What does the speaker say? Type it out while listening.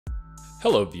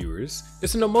Hello viewers,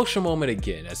 it's an emotional moment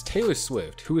again as Taylor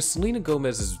Swift, who is Selena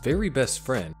Gomez's very best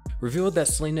friend, revealed that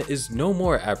Selena is no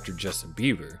more after Justin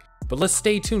Bieber. But let's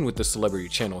stay tuned with the celebrity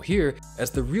channel here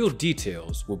as the real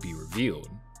details will be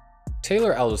revealed.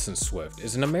 Taylor Allison Swift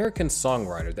is an American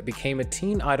songwriter that became a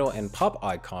teen idol and pop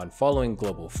icon following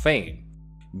global fame.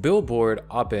 Billboard,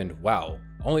 Up and Wow,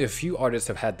 only a few artists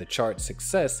have had the chart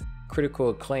success,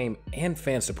 critical acclaim, and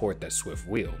fan support that Swift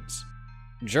wields.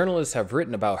 Journalists have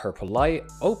written about her polite,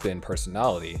 open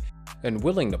personality and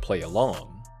willing to play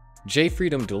along. J.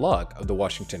 Freedom Dulac of the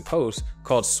Washington Post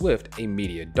called Swift a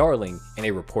media darling and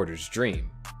a reporter's dream.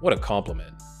 What a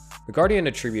compliment. The Guardian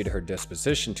attributed her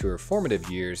disposition to her formative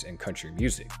years in country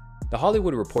music. The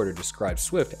Hollywood Reporter described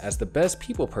Swift as the best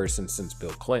people person since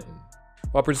Bill Clinton.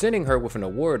 While presenting her with an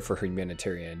award for her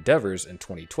humanitarian endeavors in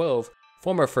 2012,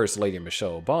 former First Lady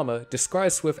Michelle Obama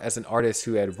described Swift as an artist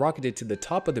who had rocketed to the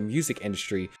top of the music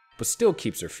industry but still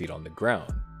keeps her feet on the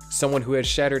ground. Someone who has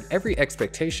shattered every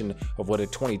expectation of what a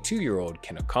 22-year-old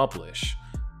can accomplish.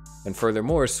 And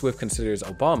furthermore, Swift considers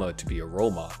Obama to be a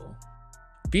role model.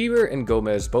 Bieber and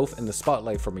Gomez, both in the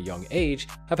spotlight from a young age,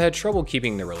 have had trouble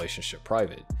keeping their relationship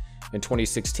private. In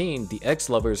 2016, the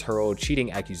ex-lovers hurled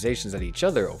cheating accusations at each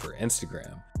other over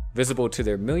Instagram, visible to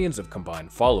their millions of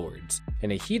combined followers,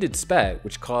 in a heated spat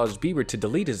which caused Bieber to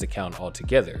delete his account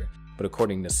altogether. But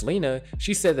according to Selena,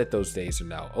 she said that those days are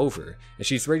now over, and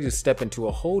she's ready to step into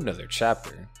a whole nother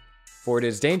chapter. For it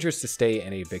is dangerous to stay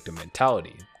in a victim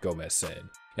mentality, Gomez said.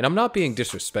 And I'm not being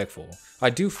disrespectful, I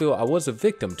do feel I was a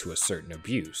victim to a certain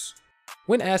abuse.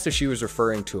 When asked if she was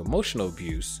referring to emotional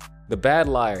abuse, the Bad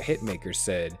Liar hitmaker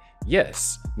said,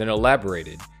 yes, then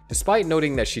elaborated, despite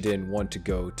noting that she didn't want to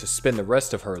go to spend the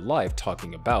rest of her life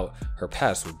talking about her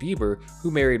past with Bieber,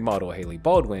 who married model Hailey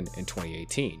Baldwin in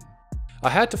 2018. I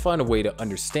had to find a way to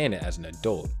understand it as an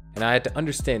adult, and I had to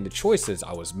understand the choices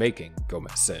I was making,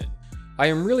 Gomez said. I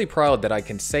am really proud that I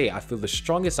can say I feel the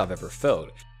strongest I've ever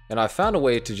felt, and I found a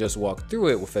way to just walk through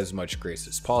it with as much grace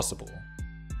as possible.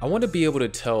 I want to be able to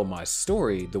tell my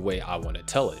story the way I want to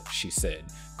tell it, she said,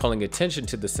 calling attention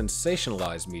to the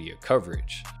sensationalized media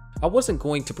coverage. I wasn't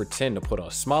going to pretend to put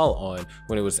a smile on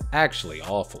when it was actually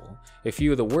awful, a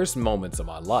few of the worst moments of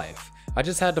my life. I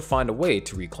just had to find a way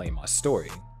to reclaim my story.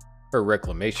 Her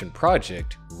reclamation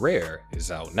project, Rare,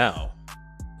 is out now.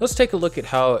 Let's take a look at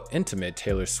how intimate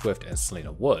Taylor Swift and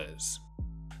Selena was.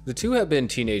 The two have been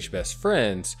teenage best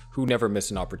friends who never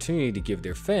miss an opportunity to give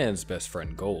their fans best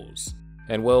friend goals.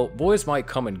 And well, boys might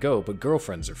come and go, but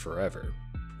girlfriends are forever.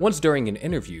 Once during an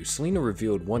interview, Selena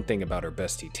revealed one thing about her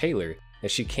bestie Taylor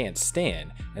that she can't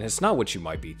stand, and it's not what you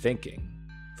might be thinking.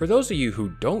 For those of you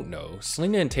who don't know,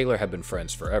 Selena and Taylor have been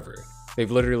friends forever.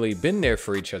 They've literally been there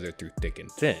for each other through thick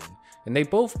and thin, and they've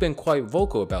both been quite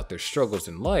vocal about their struggles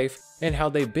in life and how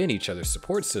they've been each other's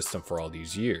support system for all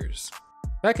these years.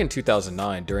 Back in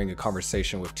 2009, during a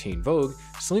conversation with Teen Vogue,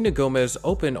 Selena Gomez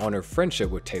opened on her friendship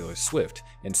with Taylor Swift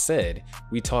and said,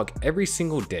 "We talk every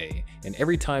single day, and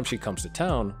every time she comes to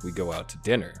town, we go out to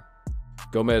dinner."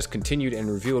 Gomez continued and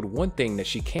revealed one thing that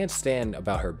she can't stand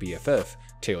about her BFF,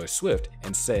 Taylor Swift,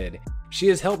 and said, "She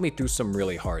has helped me through some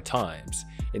really hard times,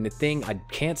 and the thing I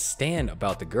can't stand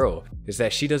about the girl is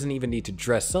that she doesn't even need to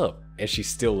dress up, and she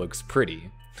still looks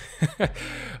pretty." I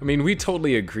mean, we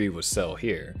totally agree with Sel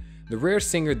here. The Rare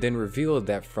singer then revealed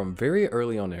that from very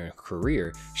early on in her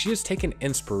career, she has taken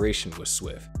inspiration with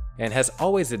Swift, and has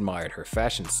always admired her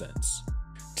fashion sense.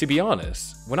 To be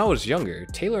honest, when I was younger,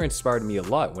 Taylor inspired me a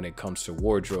lot when it comes to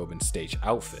wardrobe and stage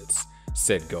outfits,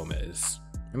 said Gomez.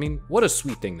 I mean, what a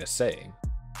sweet thing to say.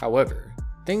 However,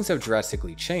 things have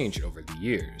drastically changed over the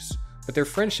years, but their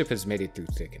friendship has made it through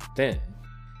thick and thin.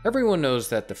 Everyone knows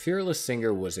that the fearless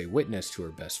singer was a witness to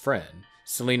her best friend,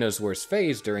 Selena's worst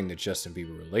phase during the Justin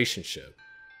Bieber relationship.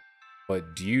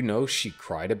 But do you know she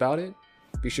cried about it?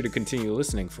 Be sure to continue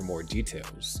listening for more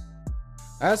details.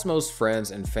 As most friends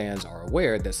and fans are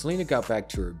aware that Selena got back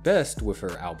to her best with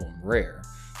her album Rare.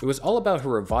 It was all about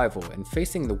her revival and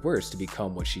facing the worst to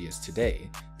become what she is today,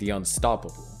 the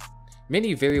unstoppable.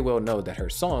 Many very well know that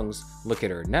her songs, Look at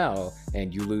Her Now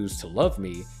and You Lose to Love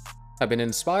Me, have been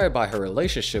inspired by her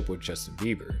relationship with Justin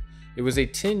Bieber. It was a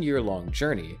 10-year-long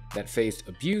journey that faced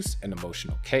abuse and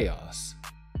emotional chaos.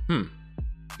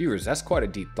 Viewers, that's quite a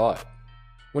deep thought.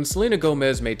 When Selena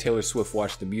Gomez made Taylor Swift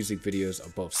watch the music videos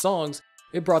of both songs,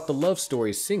 it brought the love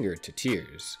story singer to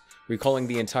tears. Recalling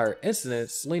the entire incident,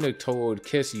 Selena told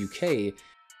Kiss UK,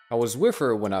 "I was with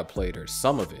her when I played her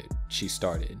some of it," she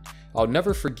started. "I'll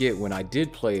never forget when I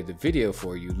did play the video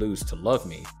for You Lose to Love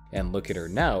Me and Look at Her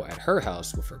Now at her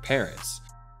house with her parents.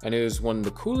 And it was one of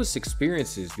the coolest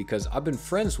experiences because I've been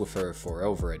friends with her for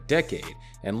over a decade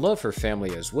and love her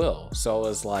family as well. So I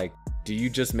was like, do you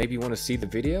just maybe want to see the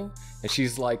video? And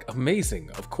she's like, amazing,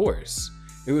 of course.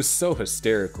 It was so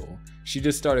hysterical. She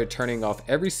just started turning off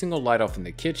every single light off in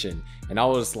the kitchen, and I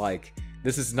was like,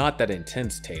 this is not that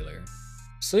intense, Taylor.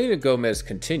 Selena Gomez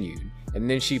continued, and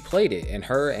then she played it, and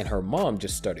her mom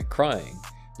just started crying.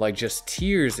 Like just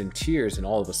tears and tears, and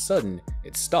all of a sudden,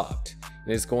 it stopped.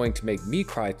 And it's going to make me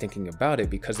cry thinking about it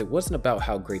because it wasn't about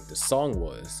how great the song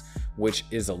was, which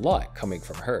is a lot coming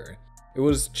from her. It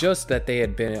was just that they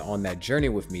had been on that journey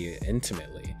with me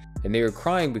intimately, and they were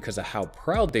crying because of how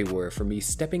proud they were for me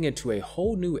stepping into a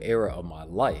whole new era of my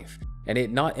life, and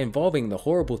it not involving the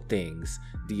horrible things,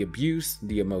 the abuse,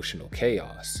 the emotional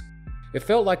chaos. It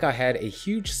felt like I had a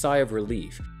huge sigh of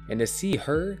relief, and to see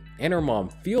her and her mom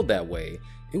feel that way,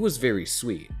 it was very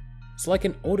sweet. It's like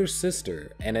an older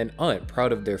sister and an aunt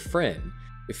proud of their friend.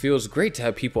 It feels great to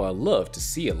have people I love to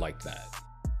see it like that.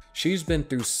 She's been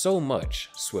through so much,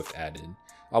 Swift added.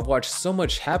 I've watched so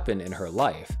much happen in her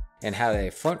life and had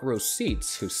a front row seat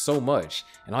to so much,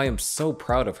 and I am so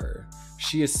proud of her.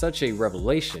 She is such a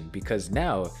revelation because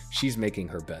now she's making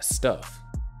her best stuff.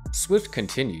 Swift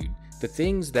continued, the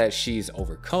things that she's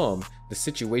overcome, the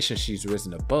situations she's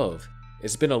risen above,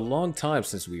 it's been a long time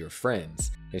since we were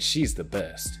friends, and she's the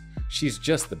best. She's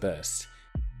just the best.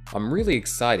 I'm really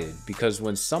excited because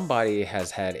when somebody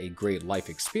has had a great life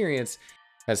experience,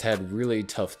 has had really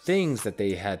tough things that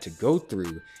they had to go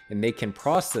through, and they can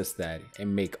process that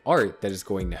and make art that is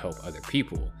going to help other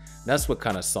people. That's what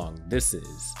kind of song this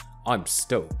is. I'm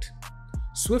stoked.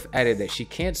 Swift added that she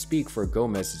can't speak for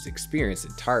Gomez's experience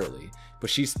entirely, but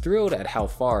she's thrilled at how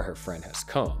far her friend has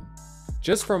come.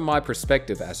 Just from my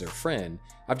perspective as her friend,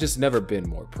 I've just never been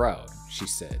more proud, she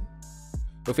said.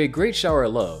 With a great shower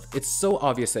of love, it's so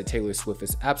obvious that Taylor Swift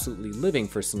is absolutely living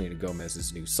for Selena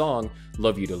Gomez's new song,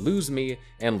 Love You to Lose Me,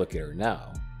 and Look at Her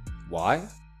Now. Why?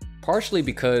 Partially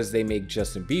because they make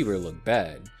Justin Bieber look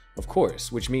bad, of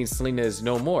course, which means Selena is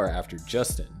no more after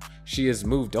Justin. She has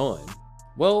moved on.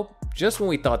 Well, just when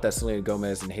we thought that Selena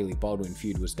Gomez and Hailey Baldwin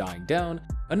feud was dying down,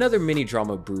 another mini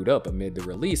drama brewed up amid the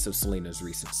release of Selena's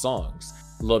recent songs,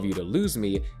 Love You to Lose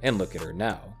Me and Look at Her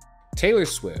Now. Taylor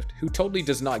Swift, who totally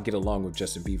does not get along with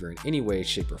Justin Bieber in any way,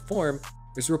 shape, or form,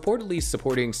 is reportedly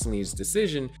supporting Selena's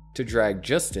decision to drag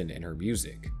Justin in her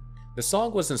music. The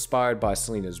song was inspired by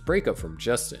Selena's breakup from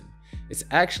Justin. It's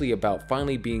actually about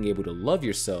finally being able to love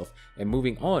yourself and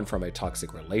moving on from a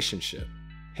toxic relationship.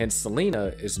 Hence, Selena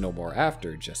is no more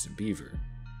after Justin Bieber.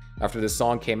 After the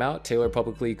song came out, Taylor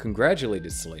publicly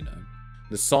congratulated Selena.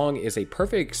 The song is a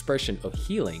perfect expression of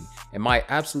healing and my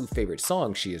absolute favorite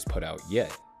song she has put out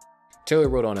yet. Taylor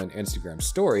wrote on an Instagram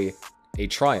story, a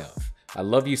triumph. I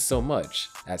love you so much,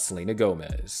 at Selena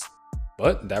Gomez.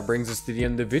 But that brings us to the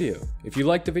end of the video. If you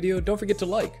liked the video, don't forget to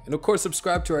like, and of course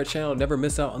subscribe to our channel, never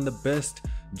miss out on the best,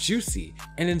 juicy,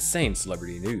 and insane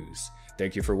celebrity news.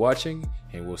 Thank you for watching,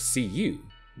 and we'll see you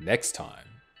next time.